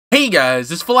Hey guys,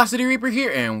 this is Velocity Reaper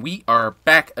here, and we are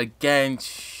back again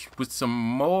with some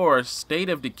more State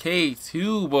of Decay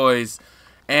 2, boys.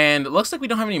 And it looks like we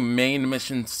don't have any main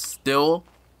missions still,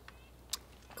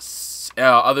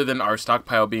 other than our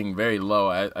stockpile being very low.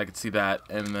 I could see that.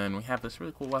 And then we have this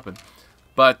really cool weapon.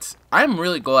 But I'm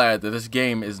really glad that this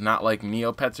game is not like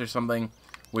Neopets or something,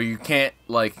 where you can't,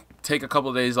 like, take a couple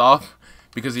of days off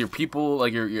because your people,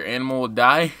 like, your animal will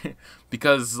die.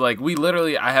 Because, like,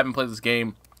 I haven't played this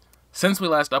game since we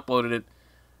last uploaded it,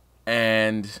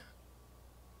 and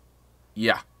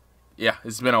yeah,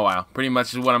 it's been a while. Pretty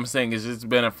much what I'm saying is it's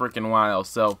been a freaking while.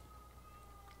 So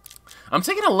I'm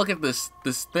taking a look at this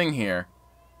thing here.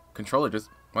 Controller just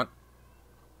what?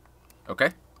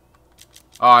 Okay.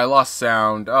 Oh, I lost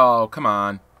sound. Oh, come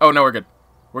on. Oh no, we're good.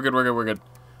 We're good.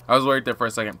 I was worried there for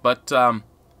a second, but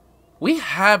we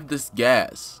have this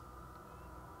gas.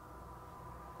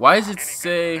 Why does it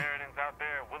say?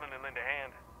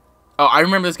 Oh, I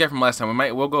remember this guy from last time.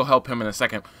 We'll go help him in a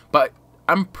second. But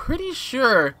I'm pretty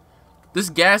sure this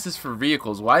gas is for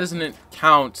vehicles. Why doesn't it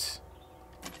count?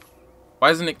 Why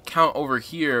doesn't it count over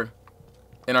here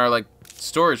in our, like,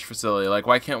 storage facility? Like,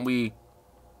 why can't we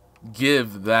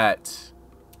give that?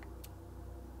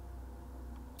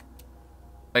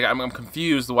 Like, I'm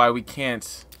confused why we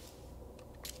can't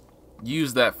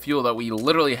use that fuel that we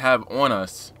literally have on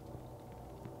us.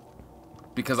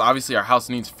 Because obviously our house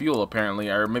needs fuel, apparently,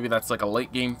 or maybe that's like a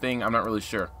late game thing. I'm not really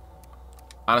sure.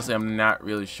 Honestly, I'm not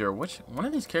really sure. Which one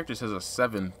of these characters has a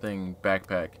 7 thing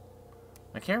backpack?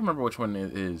 I can't remember which one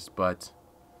it is, but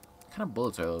what kind of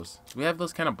bullets are those? Do we have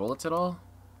those kind of bullets at all?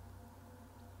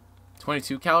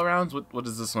 22 cal rounds. What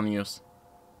does this one use?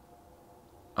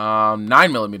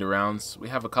 9mm rounds. We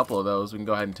have a couple of those. We can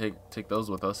go ahead and take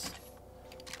those with us.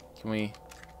 Can we?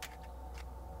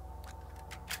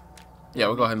 Yeah,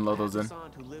 we'll go ahead and load those in.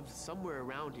 Who lived somewhere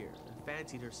around here and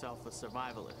fancied herself a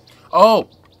survivalist. Oh!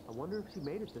 I wonder if she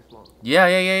made it this long.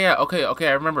 Yeah. Okay,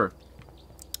 I remember.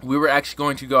 We were actually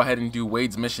going to go ahead and do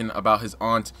Wade's mission about his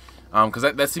aunt, because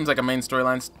that seems like a main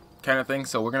storyline kind of thing.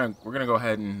 So we're gonna go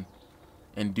ahead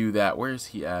and do that. Where is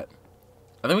he at?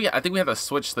 I think we have to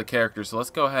switch the character. So let's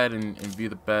go ahead and view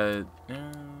the bed.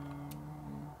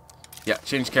 Yeah,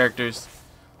 change characters.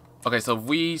 Okay, so if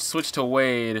we switch to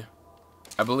Wade,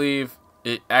 I believe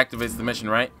it activates the mission,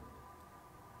 right?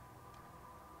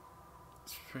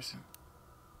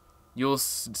 You'll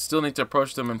still need to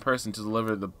approach them in person to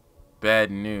deliver the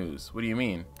bad news. What do you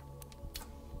mean?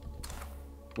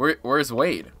 Where's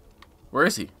Wade? Where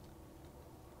is he?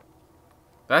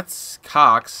 That's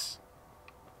Cox.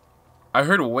 I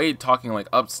heard Wade talking like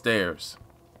upstairs,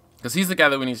 because he's the guy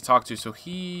that we need to talk to. So was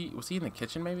he in the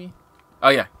kitchen maybe? Oh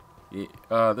yeah.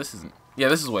 This isn't. Yeah,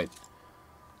 this is Wade.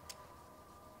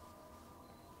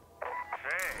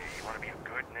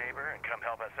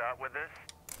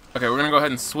 Okay, we're gonna go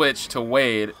ahead and switch to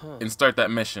Wade and start that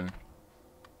mission.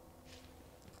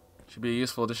 Should be a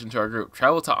useful addition to our group.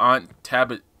 Travel to Aunt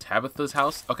Tabitha's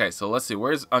house. Okay, so let's see.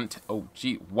 Where's Aunt? Oh,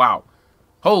 gee, wow,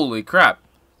 holy crap!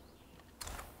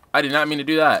 I did not mean to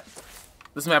do that.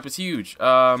 This map is huge.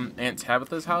 Aunt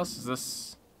Tabitha's house. Is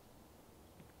this?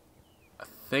 I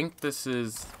think this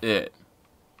is it.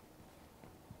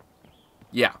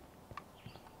 Yeah.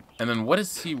 And then what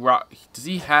is he? Does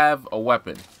he have a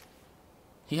weapon?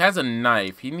 He has a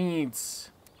knife. He needs...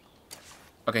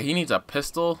 Okay, he needs a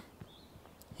pistol.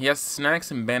 He has snacks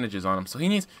and bandages on him. So he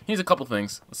needs a couple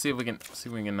things. Let's see if we can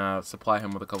supply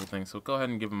him with a couple things. So go ahead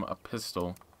and give him a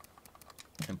pistol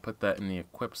and put that in the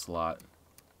equip slot.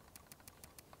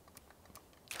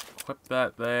 Equip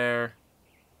that there.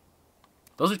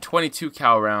 Those are 22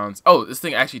 cal rounds. Oh, this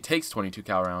thing actually takes 22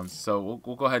 cal rounds. So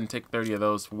we'll go ahead and take 30 of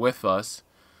those with us.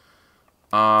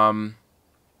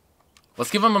 Let's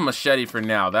give him a machete for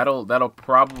now. That'll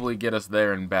probably get us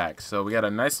there and back. So we got a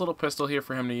nice little pistol here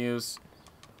for him to use.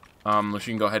 Which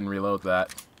you can go ahead and reload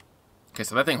that. Okay,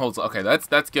 so that thing holds. Okay,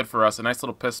 that's good for us. A nice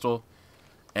little pistol,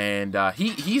 and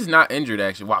he's not injured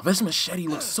actually. Wow, this machete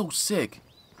looks so sick.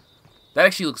 That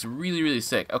actually looks really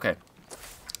sick. Okay,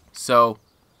 so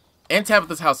Aunt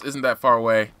Tabitha's house isn't that far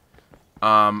away.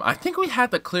 I think we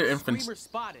had the clear infantry.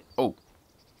 Oh,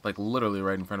 like literally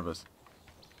right in front of us.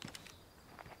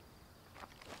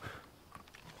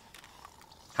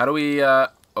 How do we,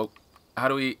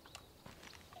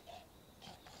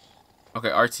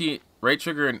 okay, RT, right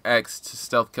trigger and X to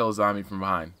stealth kill a zombie from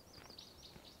behind.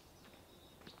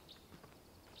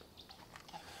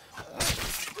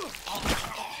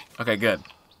 Okay, good.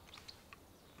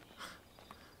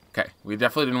 Okay, we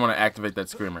definitely didn't want to activate that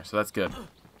screamer, so that's good.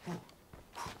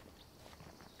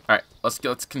 Alright,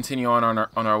 let's continue on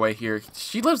our way here.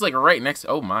 She lives like right next.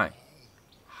 Oh my.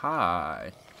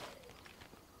 Hi.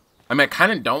 I mean, I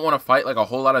kind of don't want to fight like a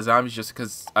whole lot of zombies just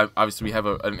because obviously we have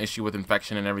an issue with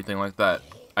infection and everything like that.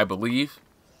 I believe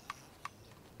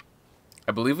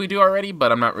we do already,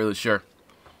 but I'm not really sure.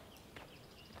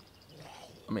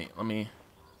 Let me.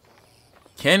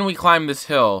 Can we climb this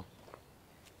hill?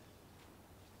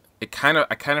 I kind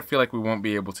of feel like we won't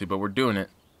be able to, but we're doing it.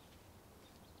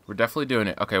 We're definitely doing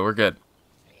it. Okay, we're good.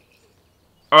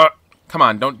 Come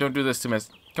on, don't do this to me.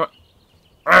 Come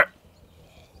on. A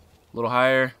little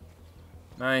higher.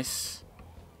 Nice.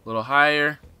 A little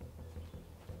higher.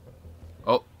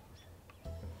 Oh.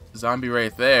 Zombie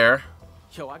right there.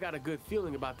 Yo, I got a good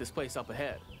feeling about this place up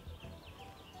ahead.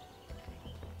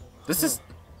 This is...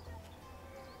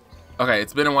 Okay,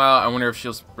 it's been a while. I wonder if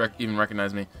she'll even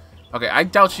recognize me. Okay, I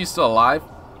doubt she's still alive,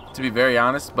 to be very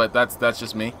honest, but that's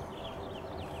just me.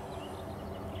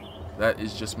 That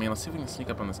is just me. Let's see if we can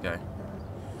sneak up on this guy.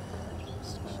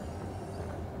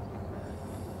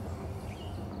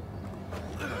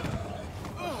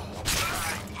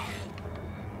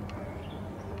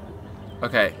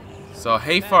 Okay, so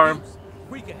hay farm.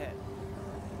 Freak ahead.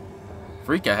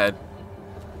 Freak ahead.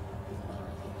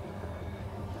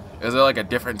 Is there like a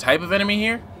different type of enemy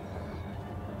here?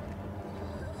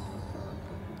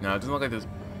 No, it doesn't look like this.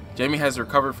 Jamie has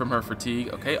recovered from her fatigue.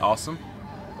 Okay, awesome.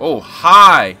 Oh,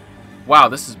 hi! Wow,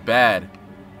 this is bad.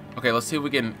 Okay, let's see if we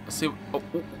can. Let's see. Oh,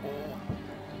 oh, oh.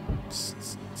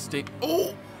 Stay.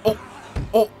 Oh, oh,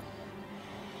 oh.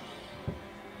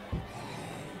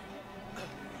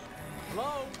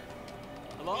 Hello?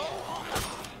 Hello?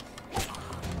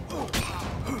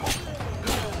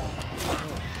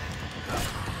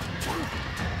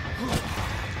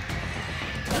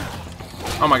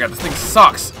 Oh my god, this thing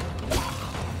sucks.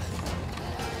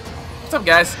 What's up,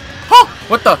 guys? Oh,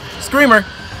 what the? Screamer.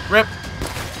 Rip.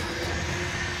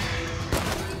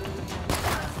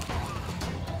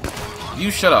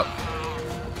 You shut up.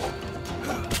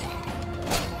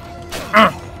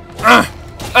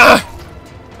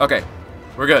 Okay,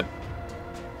 we're good.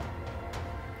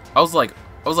 I was like,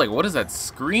 what is that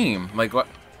scream? Like, what?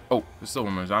 Oh, there's still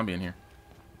one more zombie in here.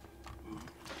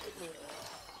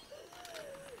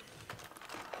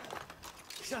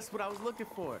 Just what I was looking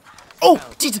for. Oh,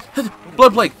 Jesus!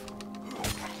 Blood plague.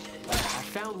 I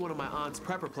found one of my aunt's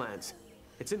prepper plans.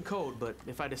 It's in code, but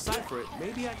if I decipher it,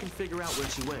 maybe I can figure out where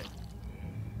she went.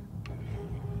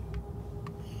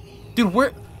 Dude,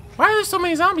 why are there so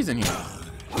many zombies in here?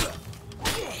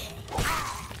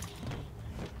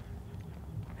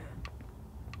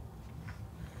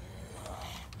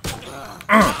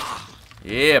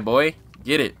 Yeah, boy.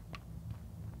 Get it.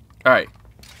 Alright.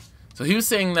 So he was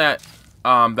saying that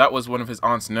that was one of his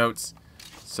aunt's notes.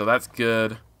 So that's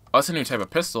good. Oh, that's a new type of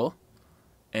pistol.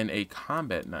 And a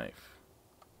combat knife.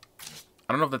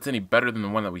 I don't know if that's any better than the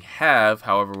one that we have.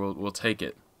 However, we'll take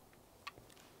it.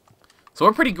 So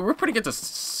we're pretty good to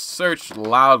search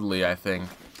loudly, I think.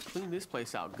 Clean this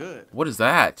place out good. What is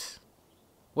that?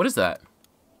 What is that?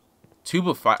 Tube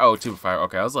of fire. Oh, tube of fire.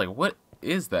 Okay, I was like, what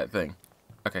is that thing?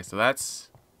 Okay, so that's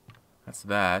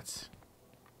that.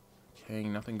 Okay,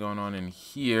 nothing going on in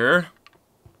here.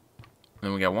 And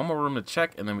then we got one more room to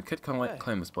check, and then we could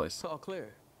claim this place. It's all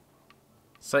clear.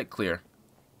 Site clear.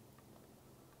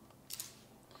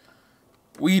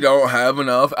 We don't have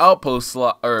enough outpost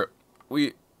slot, or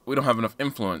we don't have enough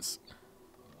influence.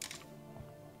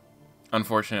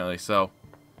 Unfortunately, so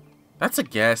that's a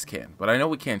gas can, but I know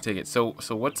we can't take it. So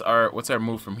what's our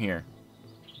move from here?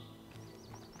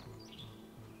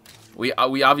 We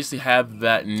obviously have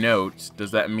that note.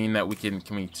 Does that mean that we can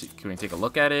we take a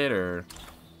look at it, or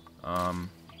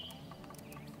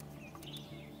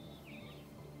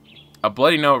a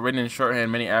bloody note written in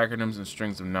shorthand, many acronyms and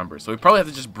strings of numbers. So we probably have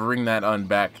to just bring that on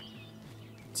back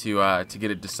to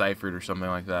get it deciphered or something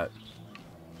like that.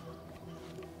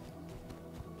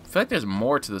 I feel like there's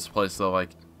more to this place though. Like,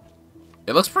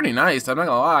 it looks pretty nice. I'm not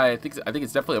gonna lie. I think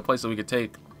it's definitely a place that we could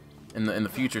take in the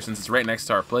future, since it's right next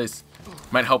to our place.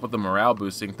 Might help with the morale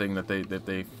boosting thing that they've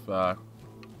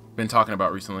been talking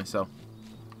about recently. So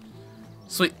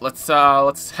sweet. Let's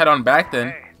head on back then.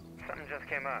 Hey, something just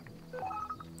came up.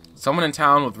 Someone in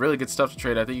town with really good stuff to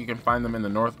trade. I think you can find them in the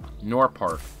Nor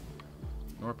Park.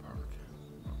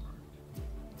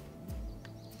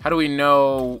 How do we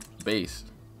know base?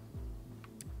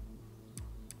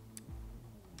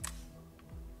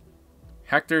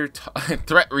 Hector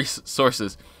threat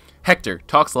resources. Hector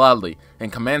talks loudly,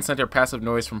 and command center passive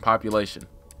noise from population.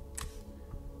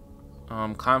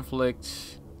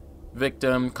 Conflict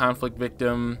victim,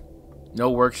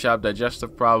 no workshop,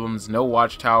 digestive problems, no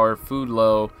watchtower, food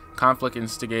low, conflict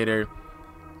instigator,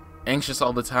 anxious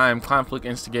all the time, conflict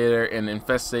instigator, and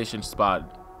infestation spotted.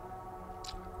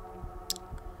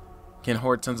 Can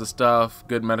hoard tons of stuff.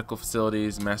 Good medical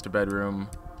facilities. Master bedroom.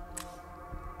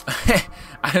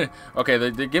 Okay,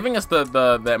 they're giving us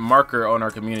that marker on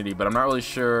our community, but I'm not really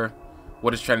sure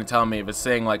what it's trying to tell me. If it's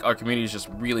saying like our community is just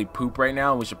really poop right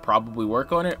now and we should probably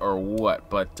work on it, or what.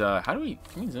 But how do we,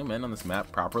 can we zoom in on this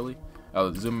map properly?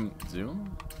 Oh, zoom,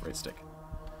 right stick.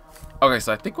 Okay,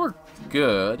 so I think we're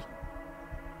good.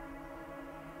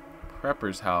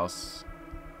 Prepper's house.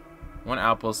 One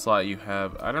outpost slot you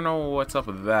have. I don't know what's up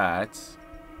with that.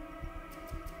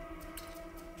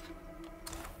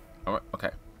 Okay.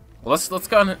 Well, let's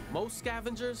go on. Most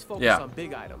scavengers focus on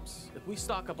big items. If we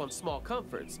stock up on small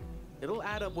comforts, it'll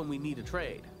add up when we need a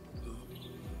trade.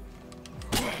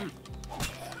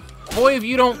 Boy, if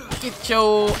you don't get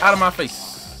your out of my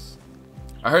face.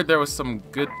 I heard there was some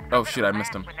good. Oh shoot, I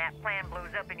missed him. When that plan blows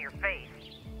up in your face.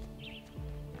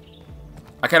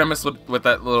 I kind of missed what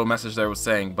that little message there was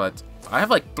saying, but I have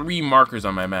like 3 markers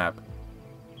on my map.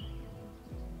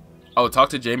 Oh, talk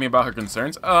to Jamie about her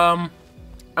concerns. I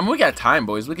mean, we got time,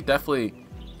 boys. We could definitely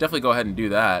go ahead and do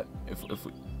that if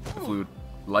we would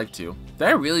like to. Did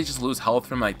I really just lose health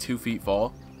from like 2 feet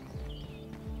fall?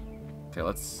 Okay,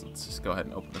 let's just go ahead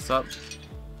and open this up.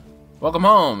 Welcome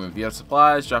home. If you have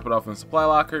supplies, drop it off in the supply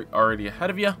locker already ahead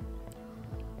of you.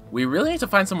 We really need to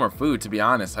find some more food, to be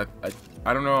honest.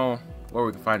 I don't know where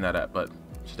we can find that at, but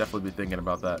should definitely be thinking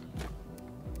about that.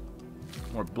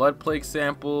 More blood plague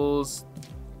samples.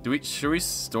 Should we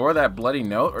store that bloody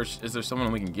note, or is there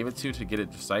someone we can give it to get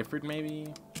it deciphered? Maybe.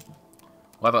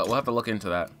 We'll have to look into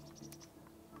that.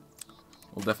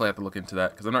 We'll definitely have to look into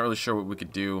that because I'm not really sure what we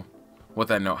could do with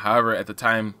that note. However, at the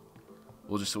time,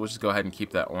 we'll just go ahead and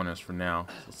keep that on us for now.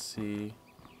 Let's see.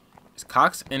 Is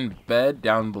Cox in bed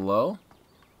down below?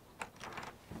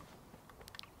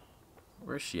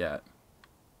 Where's she at?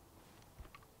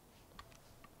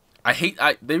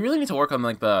 They really need to work on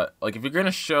like if you're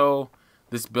gonna show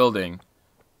this building,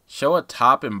 show a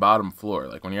top and bottom floor.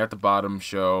 Like when you're at the bottom,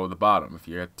 show the bottom. If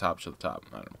you're at the top, show the top.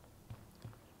 I don't know.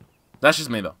 That's just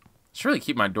me though. Should really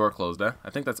keep my door closed, eh? I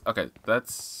think that's okay.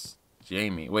 That's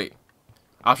Jamie. Wait.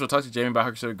 Optional, talk to Jamie about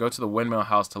her concern. Go to the windmill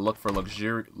house to look for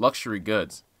luxury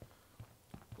goods.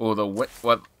 Oh, what?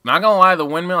 Not gonna lie, the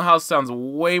windmill house sounds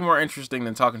way more interesting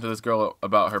than talking to this girl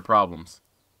about her problems.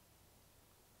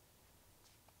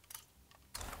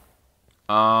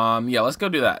 Yeah, let's go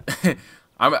do that.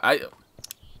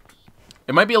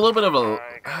 It might be a little bit of a.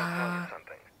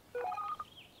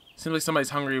 Seems like somebody's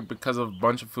hungry because of a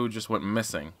bunch of food just went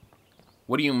missing.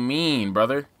 What do you mean,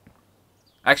 brother?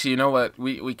 Actually, you know what?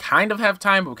 We kind of have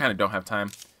time, but we kind of don't have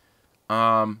time.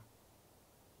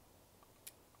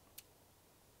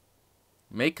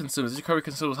 Make consumables. These recovery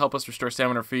consumables help us restore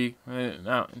stamina free.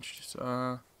 No,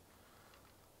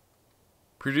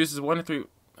 produces 1 to 3.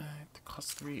 It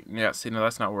costs 3. Yeah, see, no,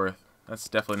 that's not worth. That's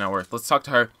definitely not worth. Let's talk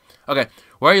to her. Okay,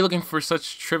 why are you looking for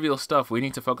such trivial stuff? We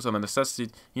need to focus on the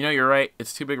necessity. You know, you're right.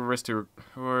 It's too big of a risk to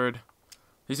record.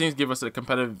 These things give us a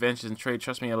competitive advantage in trade.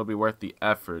 Trust me, it'll be worth the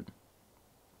effort.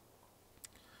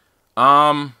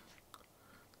 To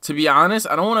be honest,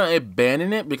 I don't want to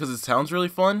abandon it because it sounds really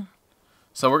fun.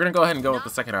 So we're gonna go ahead and go with the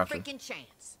second option.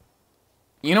 Chance.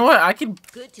 You know what? I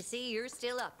could. Good to see you're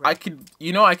still up. Right? I could.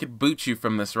 You know, I could boot you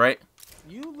from this, right?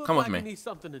 You look Come with like me. You need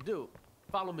something to do.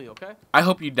 Follow me, okay? I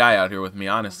hope you die out here with me,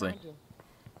 honestly.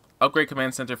 Upgrade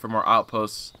command center for more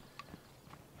outposts.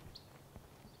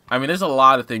 I mean, there's a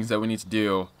lot of things that we need to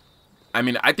do. I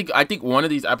mean, I think one of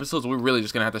these episodes we're really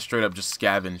just gonna have to straight up just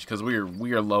scavenge because we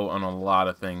are low on a lot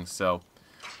of things. So,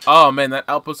 oh man, that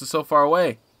outpost is so far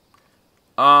away.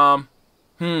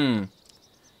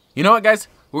 You know what, guys?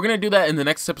 We're going to do that in the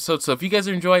next episode. So if you guys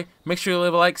enjoy, make sure you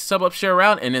leave a like, sub up, share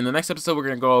around. And in the next episode, we're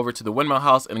going to go over to the windmill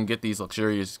house and get these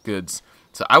luxurious goods.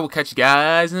 So I will catch you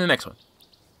guys in the next one.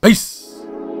 Peace!